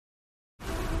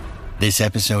This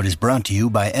episode is brought to you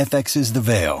by FX's The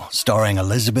Veil, starring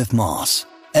Elizabeth Moss.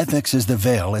 FX's The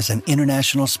Veil is an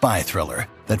international spy thriller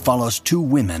that follows two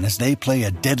women as they play a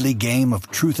deadly game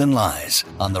of truth and lies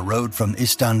on the road from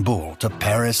Istanbul to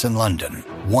Paris and London.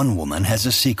 One woman has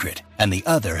a secret, and the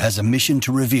other has a mission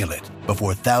to reveal it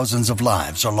before thousands of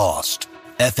lives are lost.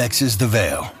 FX's The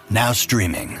Veil, now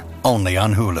streaming, only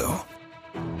on Hulu.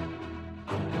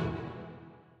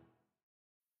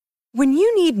 When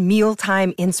you need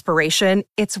mealtime inspiration,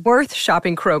 it's worth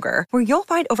shopping Kroger, where you'll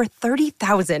find over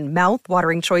 30,000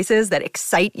 mouth-watering choices that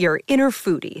excite your inner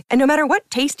foodie. And no matter what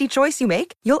tasty choice you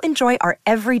make, you'll enjoy our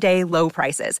everyday low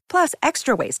prices, plus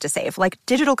extra ways to save, like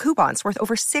digital coupons worth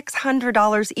over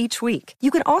 $600 each week. You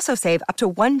can also save up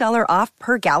to $1 off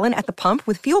per gallon at the pump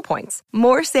with fuel points.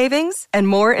 More savings and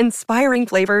more inspiring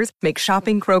flavors make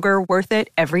shopping Kroger worth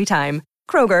it every time.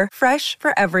 Kroger, fresh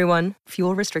for everyone.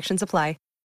 Fuel restrictions apply.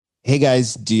 Hey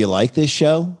guys, do you like this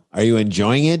show? Are you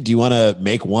enjoying it? Do you want to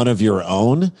make one of your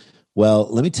own? Well,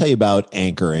 let me tell you about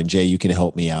Anchor, and Jay, you can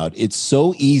help me out. It's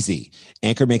so easy.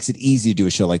 Anchor makes it easy to do a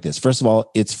show like this. First of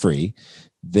all, it's free.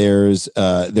 There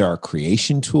are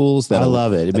creation tools that I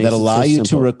love it. That allow you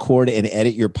to record and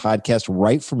edit your podcast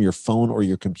right from your phone or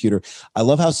your computer. I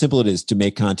love how simple it is to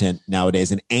make content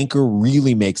nowadays, and Anchor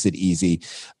really makes it easy.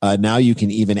 Now you can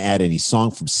even add any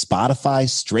song from Spotify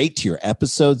straight to your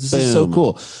episodes. This is so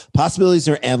cool. Possibilities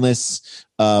are endless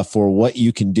for what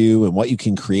you can do and what you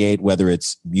can create, whether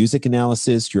it's music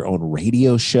analysis, your own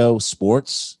radio show,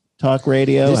 sports talk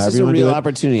radio. This is a real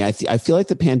opportunity. I feel like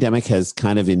the pandemic has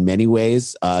kind of in many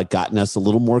ways gotten us a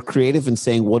little more creative in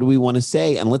saying, what do we want to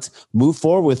say? And let's move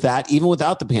forward with that, even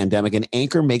without the pandemic. And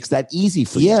Anchor makes that easy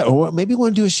for you. Yeah, or maybe you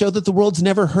want to do a show that the world's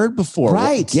never heard before.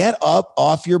 Right. Well, get up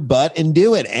off your butt and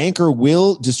do it. Anchor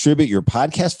will distribute your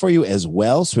podcast for you as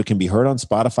well, so it can be heard on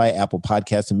Spotify, Apple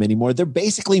Podcasts, and many more. They're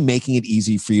basically making it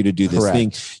easy for you to do this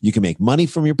thing. You can make money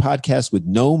from your podcast with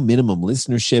no minimum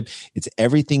listenership. It's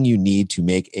everything you need to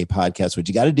make a podcast. What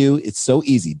you got to do, it's so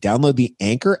easy. Download the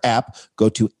Anchor app, go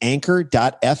to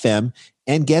anchor.fm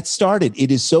and get started. It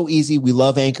is so easy. We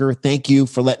love Anchor. Thank you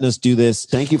for letting us do this.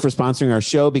 Thank you for sponsoring our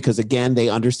show, because again, they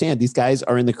understand these guys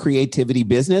are in the creativity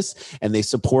business and they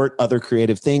support other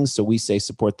creative things. So we say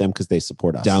support them because they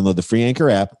support us. Download the free Anchor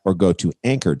app or go to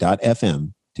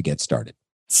anchor.fm to get started.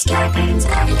 Scarpins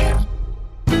Avenue.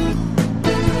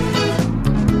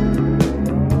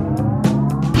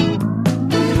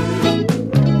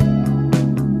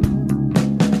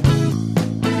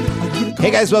 Hey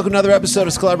guys, welcome to another episode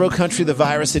of Scalabro Country, the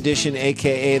virus edition,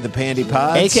 a.k.a. the Pandy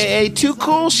Pods. AKA two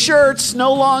cool shirts,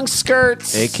 no long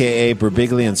skirts. A.k.a.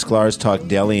 Birbiglia and Sklar's talk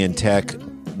deli and tech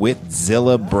with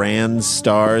Zilla brand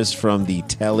stars from the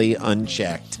Telly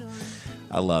Unchecked.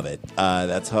 I love it.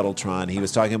 That's Huddletron. He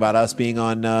was talking about us being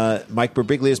on Mike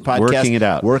Birbiglia's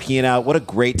podcast. Working it out. What a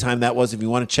great time that was. If you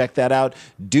want to check that out,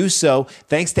 do so.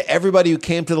 Thanks to everybody who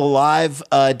came to the live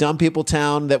Dumb People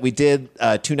Town that we did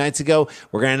 2 nights ago.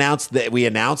 We're going to announce that we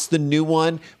announced the new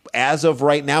one. As of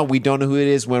right now, we don't know who it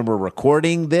is when we're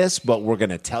recording this, but we're going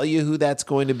to tell you who that's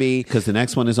going to be. Because the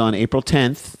next one is on April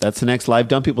 10th. That's the next live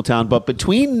Dumb People Town. But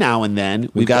between now and then,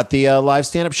 we've got the live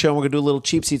stand-up show. And we're going to do a little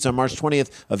cheap seats on March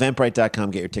 20th.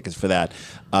 Eventbrite.com. Get your tickets for that.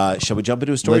 Shall we jump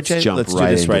into a story, Jay? Let's do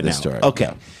this right now. Story. Okay.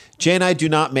 Yeah. Jay and I do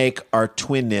not make our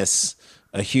twinness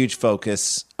a huge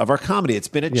focus of our comedy. It's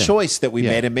been a choice that we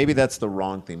made, and maybe that's the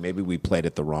wrong thing. Maybe we played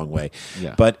it the wrong way.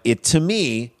 Yeah. But it, to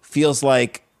me, feels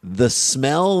like the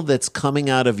smell that's coming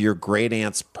out of your great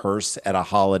aunt's purse at a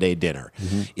holiday dinner.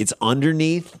 Mm-hmm. It's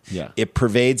underneath. Yeah. It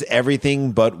pervades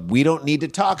everything, but we don't need to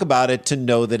talk about it to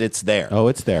know that it's there. Oh,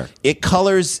 it's there. It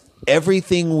colors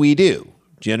everything we do.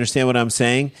 Do you understand what I'm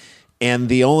saying? And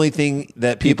the only thing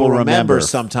that people remember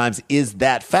sometimes is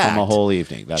that fact. From a whole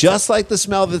evening. That's just like the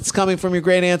smell that's coming from your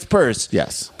great aunt's purse.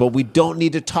 Yes. But we don't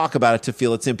need to talk about it to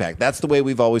feel its impact. That's the way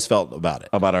we've always felt about it.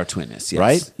 About our twinness, yes.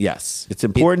 Right? Yes. It's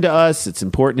important to us. It's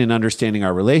important in understanding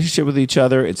our relationship with each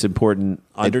other. It's important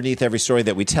underneath every story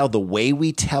that we tell, the way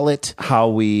we tell it, how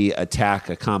we attack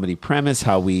a comedy premise,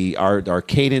 how we our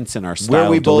cadence and our style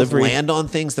where we of both delivery. land on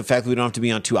things, the fact that we don't have to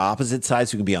be on two opposite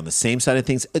sides, we can be on the same side of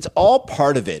things. It's all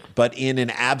part of it, but in an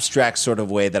abstract sort of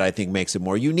way that I think makes it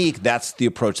more unique. That's the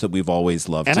approach that we've always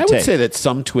loved to take. And I would say that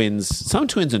some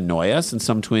twins annoy us and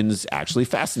some twins actually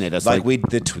fascinate us. Like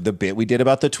the bit we did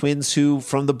about the twins who,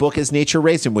 from the book As Nature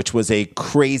Raised Him, which was a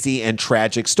crazy and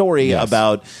tragic story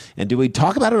about, and did we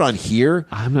talk about it on here?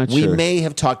 I'm not we sure. We may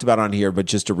have talked about it on here, but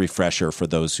just a refresher for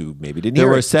those who maybe didn't hear it.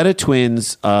 There were a set of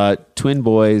twins, twin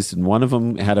boys, and one of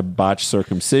them had a botched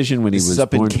circumcision when he was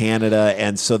up born. in Canada,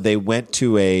 and so they went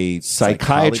to a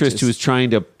psychiatrist scientist who was trying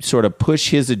to sort of push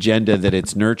his agenda that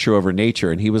it's nurture over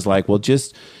nature. And he was like, well,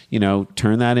 just,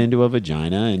 turn that into a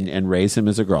vagina and raise him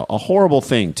as a girl. A horrible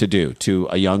thing to do to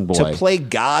a young boy. To play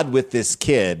God with this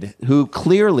kid. Who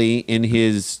clearly in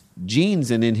his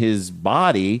genes and in his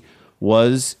body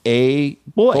was a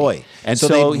boy. And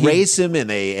so they raised him,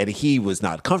 and he was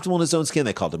not comfortable in his own skin.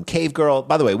 They called him Cave Girl.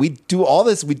 By the way, we did all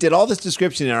this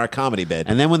description in our comedy bit.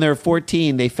 And then when they were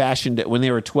 14, when they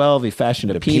were 12, he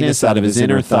fashioned a penis out of his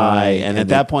inner thigh. And at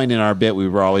that point in our bit, we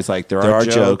were always like, there are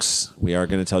jokes. We are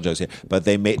going to tell jokes here. But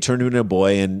they turned him into a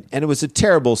boy, and it was a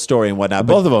terrible story and whatnot.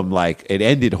 Both of them, it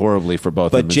ended horribly for both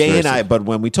of them. But Jay and I, but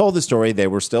when we told the story, they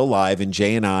were still alive, and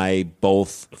Jay and I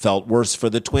both felt worse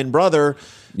for the twin brother.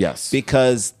 Yes.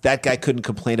 Because that guy couldn't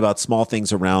complain about small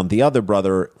things around the other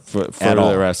brother for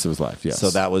the rest of his life. Yes. So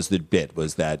that was the bit,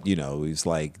 was that, he's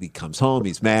like, he comes home,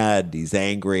 he's mad, he's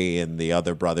angry, and the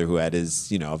other brother who had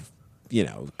his,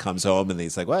 comes home and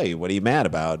he's like, well, what are you mad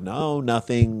about? No,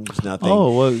 nothing. Nothing.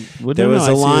 Oh, well there was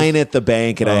a line at the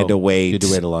bank and I had to wait. You had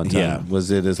to wait a long time. Yeah. Was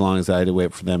it as long as I had to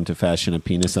wait for them to fashion a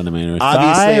penis on the main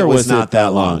Obviously, thigh, it was not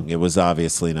that long. It was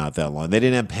obviously not that long. They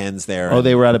didn't have pens there. Oh,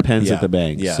 they were out of pens Yeah. at the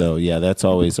bank. Yeah. So, that's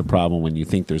always a problem when you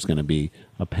think there's going to be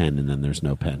a pen and then there's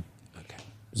no pen.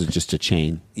 Was it just a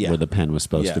chain where the pen was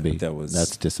supposed to be?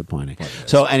 That's disappointing.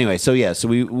 So anyway, so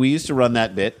we used to run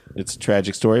that bit. It's a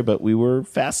tragic story, but we were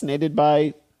fascinated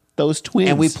by those twins.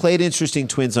 And we played interesting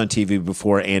twins on TV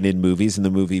before and in movies. In the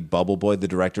movie Bubble Boy, the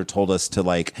director told us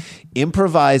to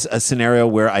improvise a scenario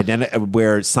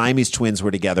where Siamese twins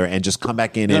were together and just come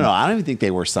back in. No, I don't even think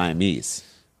they were Siamese.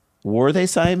 Were they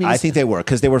Siamese? I think they were,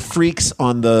 because they were freaks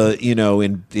on the,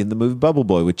 in the movie Bubble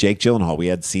Boy with Jake Gyllenhaal. We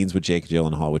had scenes with Jake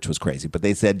Gyllenhaal, which was crazy. But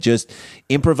they said, just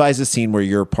improvise a scene where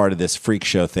you're part of this freak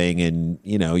show thing, and,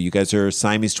 you guys are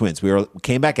Siamese twins. We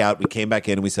came back out, we came back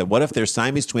in, and we said, what if they're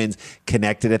Siamese twins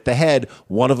connected at the head?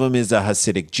 One of them is a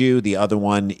Hasidic Jew. The other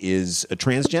one is a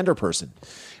transgender person.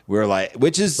 We were like,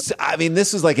 this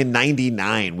was in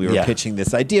 99. We were pitching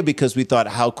this idea because we thought,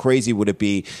 how crazy would it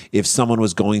be if someone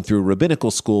was going through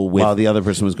rabbinical school while the other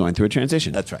person was going through a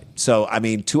transition? That's right. So,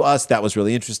 to us, that was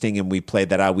really interesting, and we played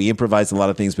that out. We improvised a lot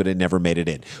of things, but it never made it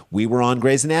in. We were on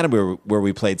Grey's Anatomy where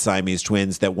we played Siamese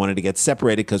twins that wanted to get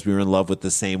separated because we were in love with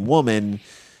the same woman.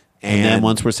 And then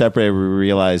once we're separated, we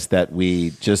realized that we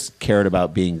just cared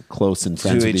about being close and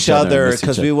friends to with each other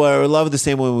because we were in love with the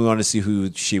same woman. We wanted to see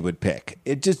who she would pick.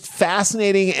 It just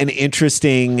fascinating and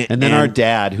interesting. And then our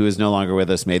dad, who is no longer with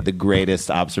us, made the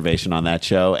greatest observation on that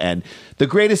show and the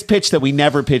greatest pitch that we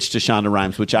never pitched to Shonda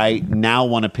Rhimes, which I now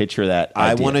want to pitch her that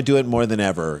idea. I want to do it more than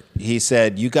ever. He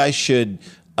said, you guys should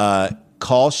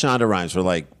call Shonda Rhimes. We're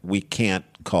like, we can't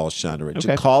call Shonda Rhimes.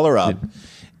 Okay. Call her up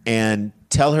and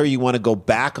tell her you want to go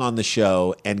back on the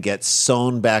show and get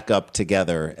sewn back up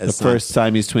together as the first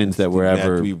Siamese twins that were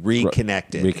ever we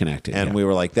reconnected. And we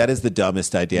were like, that is the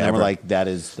dumbest idea ever. We're like, that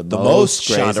is the most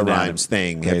Grey's Shonda Anatomy. Rhimes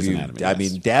thing. Grey's Anatomy,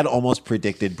 yes. Dad almost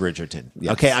predicted Bridgerton.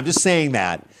 Yes. Okay, I'm just saying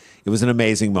that. It was an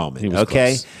amazing moment. He was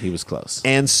close. He was close.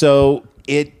 And so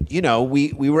we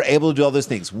were able to do all those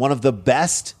things. One of the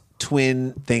best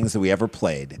twin things that we ever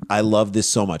played. I love this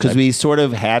so much. Because we sort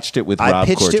of hatched it with Rob Corddry. I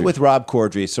pitched it with Rob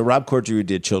Corddry. So Rob Corddry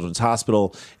did Children's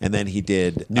Hospital, and then he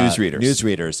did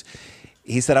Newsreaders.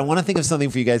 He said, I want to think of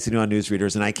something for you guys to do on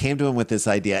Newsreaders. And I came to him with this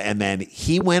idea, and then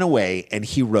he went away and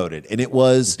he wrote it. And it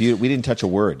was... We didn't touch a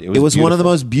word. It was one of the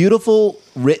most beautiful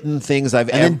written things I've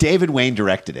ever... And then David Wayne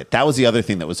directed it. That was the other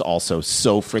thing that was also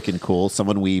so freaking cool.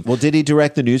 Well, did he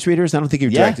direct the Newsreaders? I don't think he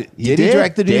directed... Did he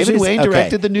direct the Newsreaders? David Wayne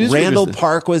directed the Newsreaders. Randall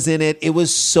Park was in it. It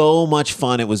was so much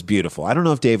fun. It was beautiful. I don't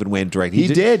know if David Wayne directed... He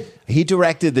did. He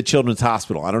directed the Children's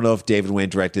Hospital. I don't know if David Wayne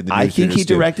directed the Newsreaders. I think he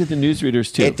directed the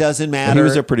Newsreaders too. It doesn't matter. And he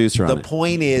was a producer on it. The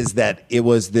point is that it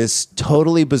was this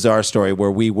totally bizarre story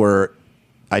where we were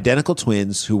identical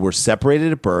twins who were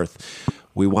separated at birth.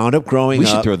 We wound up growing up.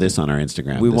 We should throw this on our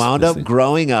Instagram. We wound up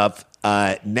growing up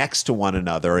next to one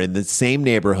another in the same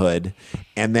neighborhood.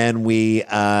 And then we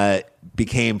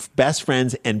became best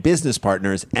friends and business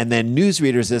partners. And then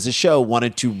Newsreaders as a show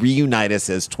wanted to reunite us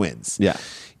as twins. Yeah.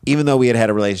 Even though we had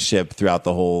a relationship throughout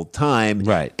the whole time.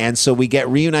 Right. And so we get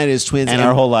reunited as twins. And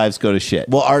our whole lives go to shit.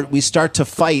 Well, we start to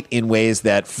fight in ways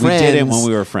that friends... We did it when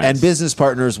we were friends. And business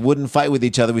partners wouldn't fight with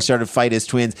each other. We started to fight as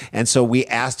twins. And so we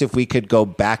asked if we could go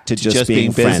back to just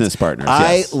being friends. Business partners.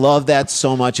 I love that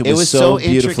so much. It was so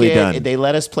beautifully intricate. done. They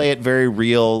let us play it very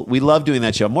real. We love doing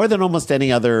that show more than almost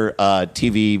any other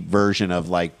TV version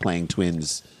of playing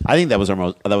twins. I think that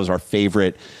was our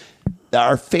favorite.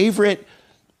 Our favorite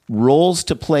roles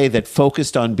to play that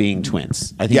focused on being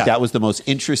twins. I think that was the most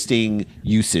interesting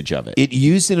usage of it. It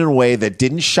used it in a way that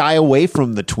didn't shy away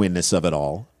from the twinness of it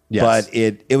all. But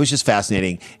it was just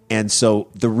fascinating. And so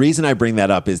the reason I bring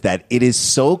that up is that it is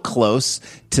so close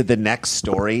to the next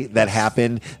story that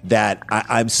happened that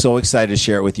I'm so excited to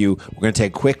share it with you. We're going to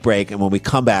take a quick break. And when we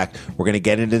come back, we're going to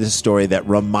get into this story that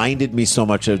reminded me so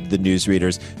much of the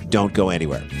newsreaders. Don't go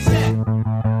anywhere.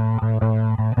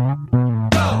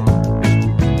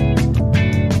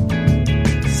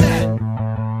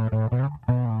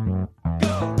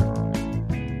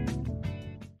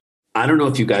 I don't know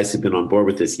if you guys have been on board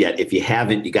with this yet. If you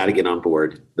haven't, you got to get on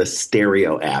board. The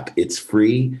Stereo app. It's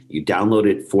free. You download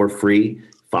it for free.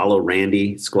 Follow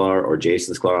Randy Sklar or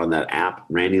Jason Sklar on that app.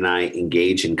 Randy and I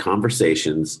engage in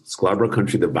conversations. Scarborough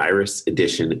Country, the Virus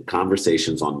Edition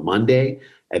conversations on Monday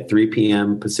at 3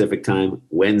 p.m. Pacific time,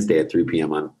 Wednesday at 3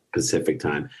 p.m. on Pacific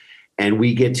time. And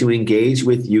we get to engage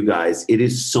with you guys. It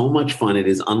is so much fun. It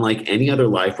is unlike any other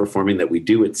live performing that we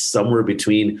do. It's somewhere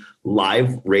between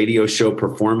live radio show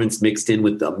performance mixed in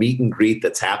with the meet and greet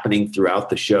that's happening throughout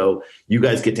the show. You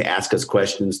guys get to ask us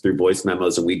questions through voice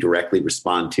memos and we directly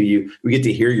respond to you. We get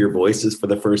to hear your voices for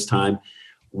the first time.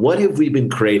 What have we been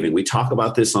craving? We talk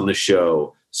about this on the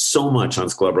show so much on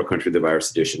Scarborough Country, the Virus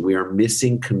Edition. We are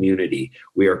missing community.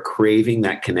 We are craving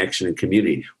that connection and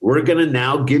community. We're going to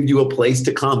now give you a place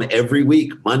to come every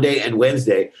week, Monday and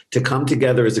Wednesday, to come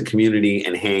together as a community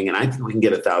and hang. And I think we can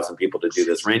get 1,000 people to do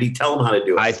this. Randy, tell them how to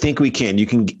do it. I think we can. You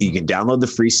can download the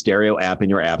free Stereo app in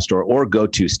your app store or go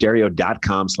to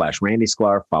stereo.com/Randy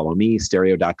Sklar. Follow me,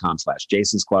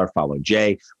 stereo.com/Jason Sklar. Follow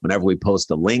Jay. Whenever we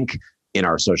post a link in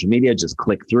our social media, just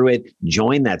click through it,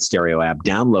 join that Stereo app,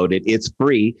 download it. It's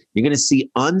free. You're going to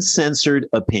see uncensored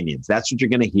opinions. That's what you're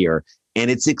going to hear. And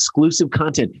it's exclusive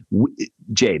content.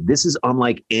 Jay, this is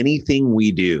unlike anything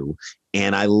we do.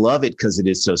 And I love it because it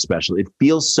is so special. It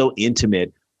feels so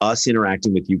intimate, us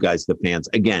interacting with you guys, the fans.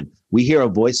 Again, we hear a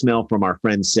voicemail from our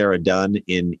friend Sarah Dunn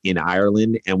in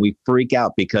Ireland, and we freak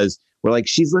out because we're like,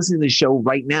 she's listening to the show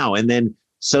right now. And then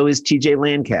so is TJ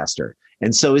Lancaster.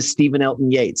 And so is Stephen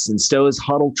Elton Yates, and so is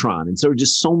Huddletron, and so are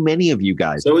just so many of you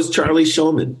guys. So is Charlie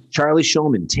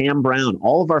Shulman, Tam Brown,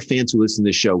 all of our fans who listen to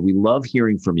the show. We love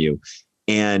hearing from you,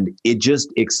 and it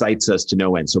just excites us to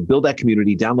no end. So build that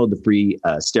community, download the free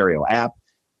Stereo app,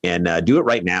 and do it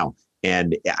right now.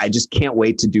 And I just can't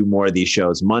wait to do more of these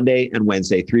shows. Monday and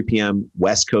Wednesday, 3 p.m.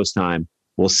 West Coast time.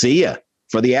 We'll see you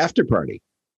for the after party.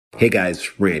 Hey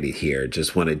guys, Randy here.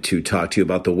 Just wanted to talk to you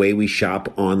about the way we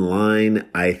shop online.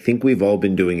 I think we've all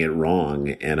been doing it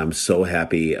wrong, and I'm so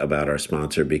happy about our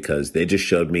sponsor because they just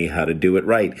showed me how to do it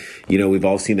right. You know, we've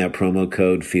all seen that promo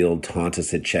code field taunt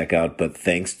us at checkout, but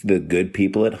thanks to the good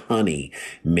people at Honey,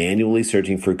 manually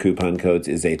searching for coupon codes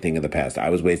is a thing of the past. I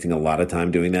was wasting a lot of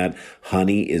time doing that.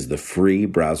 Honey is the free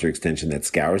browser extension that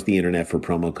scours the internet for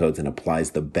promo codes and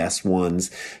applies the best ones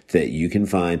that you can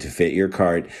find to fit your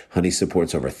cart. Honey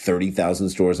supports over 30,000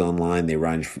 stores online. They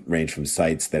range from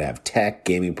sites that have tech,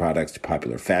 gaming products to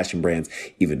popular fashion brands,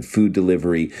 even food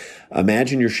delivery.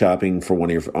 Imagine you're shopping for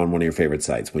on one of your favorite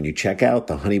sites. When you check out,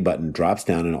 the Honey button drops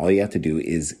down and all you have to do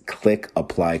is click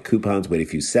apply coupons. Wait a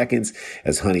few seconds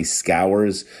as Honey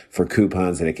scours for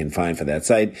coupons that it can find for that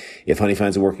site. If Honey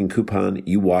finds a working coupon,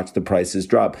 you watch the prices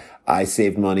drop. I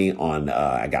saved money on,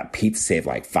 I got pizza, saved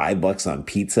like $5 on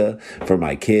pizza for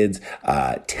my kids,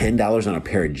 $10 on a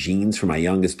pair of jeans for my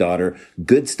youngest daughter.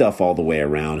 Good stuff all the way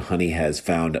around. Honey has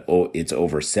found, it's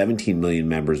over 17 million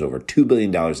members, over $2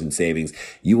 billion in savings.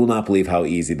 You will not believe how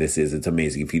easy this is. It's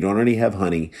amazing. If you don't already have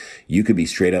Honey, you could be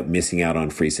straight up missing out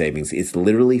on free savings. It's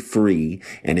literally free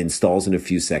and installs in a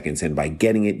few seconds. And by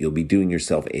getting it, you'll be doing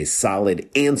yourself a solid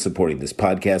and supporting this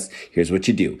podcast. Here's what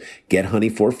you do. Get Honey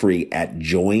for free at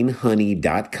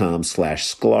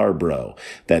joinhoney.com/Sklarbro.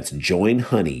 That's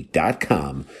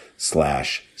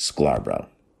joinhoney.com/Sklarbro.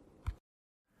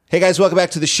 Hey guys, welcome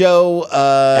back to the show.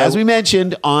 As we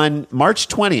mentioned, on March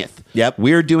 20th,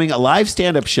 we're doing a live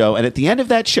stand-up show. And at the end of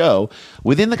that show,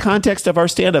 within the context of our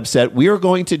stand-up set, we are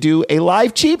going to do a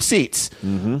live Cheap Seats.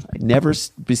 I've never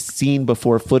seen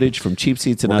before footage from Cheap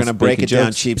Seats. And we're going to break it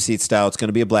down Cheap Seat style. It's going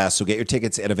to be a blast. So get your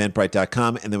tickets at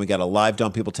eventbrite.com. And then we got a live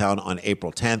Dumb People Town on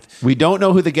April 10th. We don't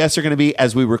know who the guests are going to be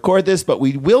as we record this, but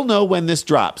we will know when this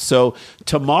drops. So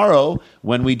tomorrow,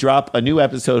 when we drop a new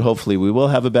episode, hopefully we will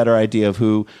have a better idea of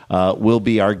who will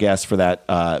be our guest for that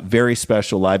very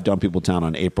special live Dumb People Town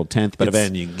on April 10th. But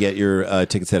Evan, you can get your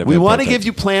tickets at Eventbrite. We want to give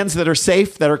you plans that are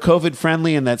safe, that are COVID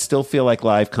friendly, and that still feel like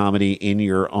live comedy in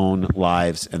your own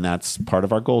lives. And that's part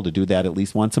of our goal, to do that at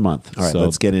least once a month. All right,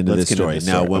 let's get into this story.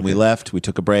 Now, when we left, we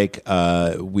took a break.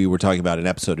 We were talking about an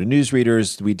episode of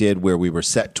Newsreaders we did where we were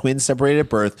twins separated at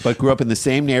birth, but grew up in the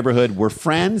same neighborhood. We're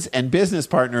friends and business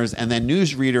partners, and then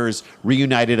Newsreaders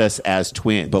reunited us as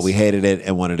twins. but we hated it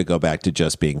and wanted to go back to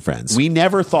just being friends. We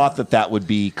never thought that would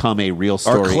become a real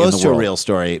story. Or in close the to a world. real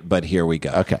story, but here we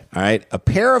go. Okay. All right. A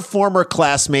pair of former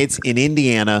classmates in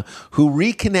Indiana who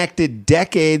reconnected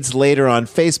decades later on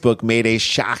Facebook made a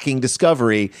shocking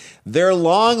discovery. They're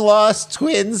long-lost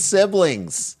twin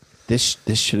siblings. This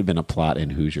should have been a plot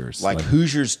in Hoosiers. Like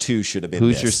Hoosiers 2 should have been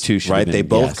Hoosiers this, 2 should have right? been, They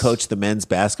both yes. coached the men's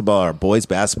basketball or boys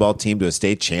basketball team to a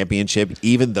state championship,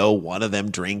 even though one of them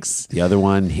drinks. the other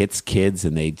one hits kids,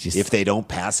 and they just If they don't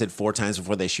pass it 4 times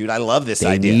before they shoot. I love this they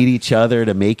idea. need each other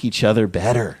to make each other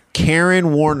better.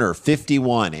 Karen Warner,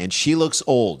 51, and she looks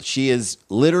old. She is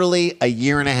literally a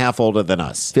year and a half older than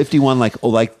us. 51, like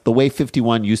the way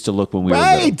 51 used to look when we were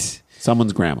little. Right.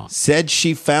 Someone's grandma. Said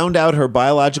she found out her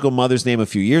biological mother's name a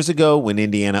few years ago when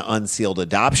Indiana unsealed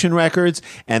adoption records,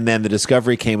 and then the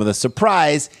discovery came with a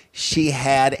surprise. She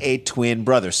had a twin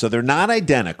brother. So they're not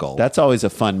identical. That's always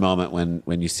a fun moment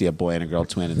when you see a boy and a girl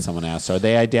twin and someone asks, "Are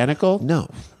they identical?" No.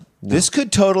 This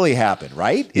could totally happen,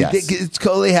 right? Yes. It's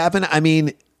totally happen. I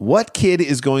mean, what kid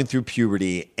is going through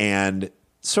puberty and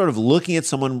sort of looking at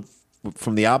someone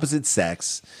from the opposite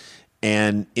sex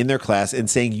and in their class and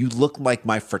saying, "You look like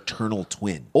my fraternal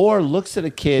twin"? Or looks at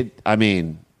a kid. I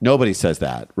mean, nobody says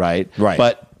that, right? Right.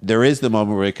 But there is the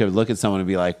moment where you could look at someone and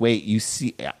be like, "Wait, you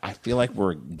see? I feel like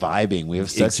we're vibing. We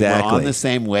have such we're on Exactly. the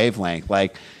same wavelength."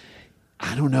 Like,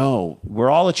 I don't know.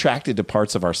 We're all attracted to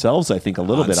parts of ourselves. I think a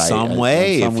little In bit. some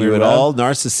way, if you're at all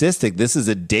narcissistic, this is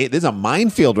a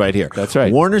minefield right here. That's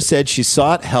right. Warner said she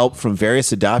sought help from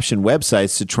various adoption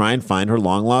websites to try and find her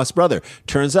long lost brother.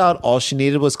 Turns out all she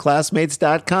needed was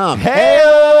classmates.com.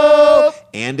 Hey-o!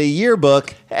 And a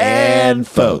yearbook and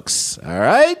folks. All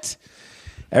right.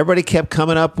 Everybody kept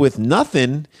coming up with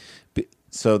nothing.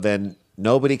 So then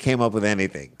nobody came up with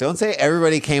anything. Don't say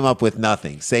everybody came up with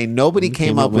nothing. Say nobody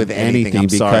came up with anything. I'm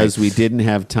because sorry. we didn't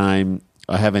have time.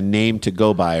 Have a name to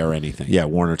go by or anything. Yeah,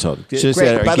 Warner told him. Should've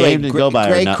said, By the way, game to go by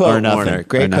or great no- quote, or nothing. Warner.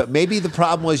 Great Or no- quote. Maybe the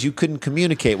problem was you couldn't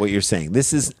communicate what you're saying.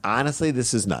 This is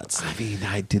nuts. I mean,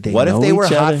 did they? What if know they were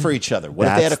each hot other? for each other? What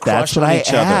if they had a crush That's what on I each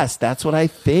other? asked. That's what I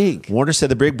think. Warner said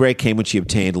the big break came when she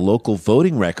obtained local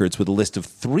voting records with a list of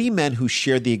 3 men who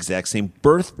shared the exact same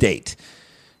birth date.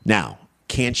 Now,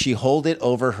 can she hold it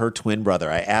over her twin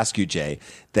brother? I ask you, Jay,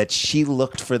 that she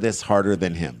looked for this harder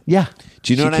than him. Yeah.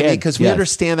 Do you know She what I mean? can. Because we Yes.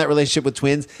 understand that relationship with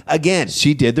twins. Again,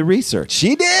 She did the research,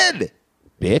 she did.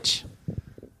 bitch.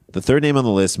 The third name on the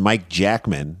list, Mike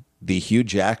Jackman, the Hugh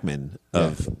Jackman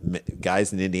of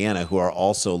guys in Indiana who are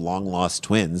also long-lost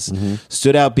twins,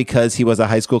 stood out because he was a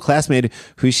high school classmate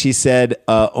who she said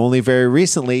only very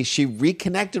recently she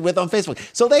reconnected with on Facebook.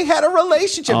 So they had a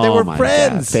relationship. They were my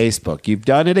friends. God. Facebook, you've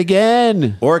done it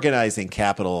again. Organizing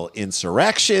Capitol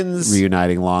insurrections.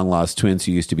 Reuniting long lost twins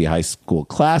who used to be high school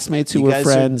classmates who You were guys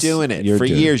friends. are doing it. You're For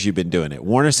doing it. years you've been doing it.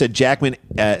 Warner said Jackman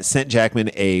sent Jackman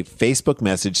a Facebook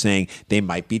message saying they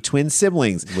might be twin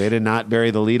siblings. Way to not bury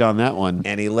the lead on that one.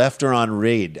 And he left her on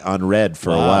red for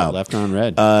a Wow, while. left her on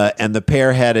red. And the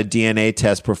pair had a DNA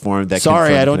test performed that Sorry,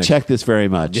 confirmed I don't connection. check this very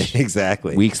much.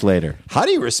 Exactly. Weeks later. How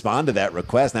do you respond to that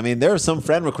request? I mean, there are some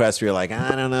friend requests where you're like,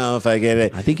 I don't know if I get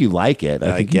it. I think you like it.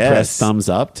 I think you guess. press thumbs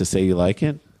up to say you like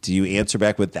it. Do you answer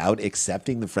back without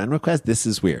accepting the friend request? This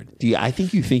is weird. I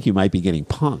think you think you might be getting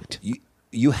punked.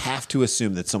 You have to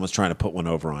assume that someone's trying to put one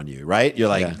over on you, right? You're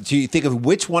like, Yeah. do you think of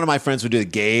which one of my friends would do the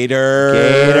Gator?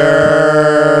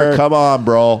 Come on,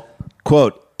 bro.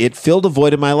 Quote, it filled a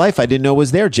void in my life I didn't know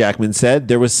was there, Jackman said.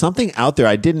 There was something out there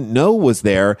I didn't know was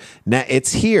there. Now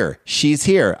it's here. She's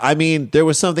here. I mean, there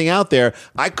was something out there.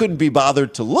 I couldn't be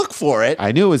bothered to look for it.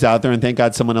 I knew it was out there, and thank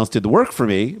God someone else did the work for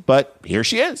me, but here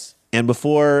she is. And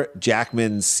before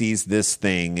Jackman sees this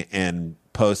thing and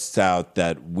posts out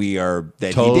that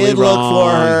Totally he did look wrong.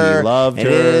 for her, He loved and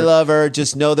her. he did love her,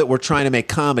 just know that we're trying to make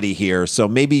comedy here. So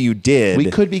maybe you did.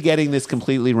 We could be getting this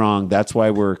completely wrong. That's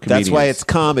why we're comedians. That's why it's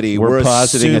comedy. We're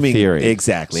positing a assuming, theory.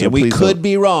 Exactly. So and we please could don't-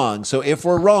 be wrong. So if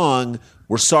we're wrong,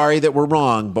 we're sorry that we're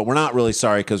wrong, but we're not really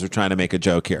sorry because we're trying to make a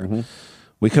joke here.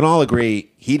 We can all agree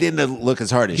he didn't look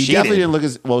as hard as He she definitely did. didn't look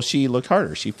as well. She looked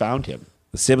harder. She found him.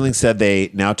 The siblings said they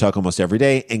now talk almost every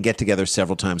day and get together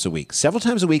several times a week. Several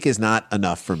times a week is not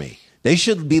enough for me. They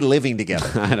should be living together.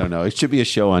 I don't know. It should be a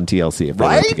show on TLC if they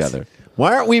Right? live together.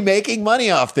 Why aren't we making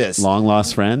money off this? Long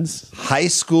lost friends. High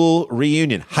school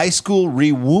reunion. High school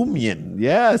reunion.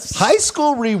 Yes. High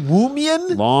school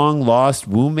reunion Long lost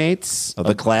roommates. of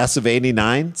the class of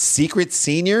 89. Secret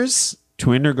seniors.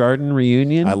 Twindergarten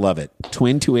reunion. I love it.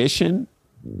 Twin tuition.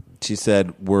 She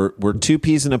said, we're two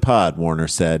peas in a pod, Warner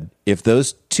said. If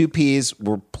those two peas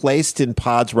were placed in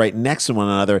pods right next to one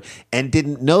another and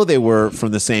didn't know they were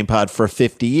from the same pod for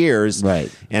 50 years Right.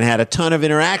 and had a ton of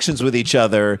interactions with each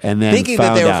other, And then thinking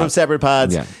that they found were out. from separate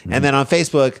pods, Yeah. and then on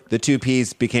Facebook, the two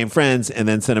peas became friends and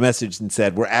then sent a message and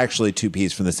said, we're actually two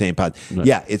peas from the same pod.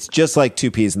 Yeah, it's just like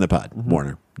two peas in the pod,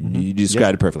 Warner. You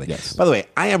described it perfectly. Yes. By the way,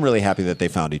 I am really happy that they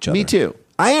found each other. Me too.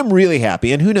 I am really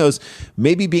happy. And who knows,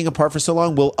 maybe being apart for so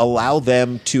long will allow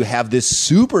them to have this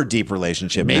super deep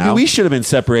relationship Maybe now. we should have been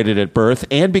separated at birth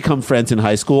and become friends in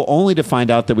high school, only to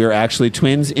find out that we were actually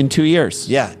twins in 2 years.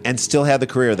 Yeah, and still have the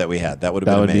career that we had. That would have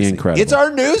That been would be amazing. incredible. It's our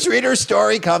newsreader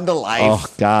story come to life. Oh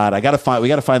God, we got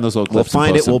to find those old We'll clips. and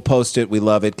find post it. them. We'll post it. We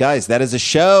love it. Guys, that is a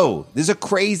show. This is a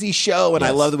crazy show, and I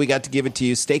Yes. love that we got to give it to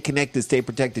you. Stay connected. Stay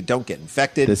protected. Don't get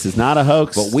infected. This is not a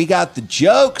hoax. But we got the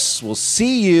jokes. We'll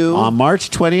see you. on March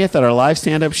 20th at our live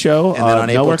stand-up show, And then on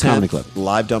April Nowhere 10th, Comedy Club.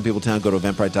 live Dumb People Town. Go to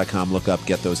Eventbrite.com, look up,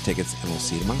 get those tickets, and we'll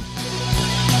see you tomorrow.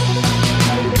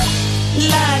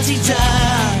 La-ti-da,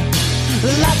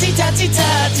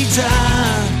 la-ti-da-ti-da-ti-da,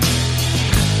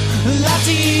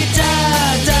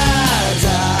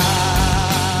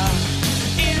 la-ti-da-da-da.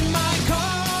 In my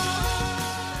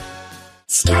car.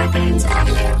 Scarpins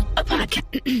Avenue.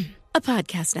 A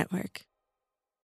podcast network.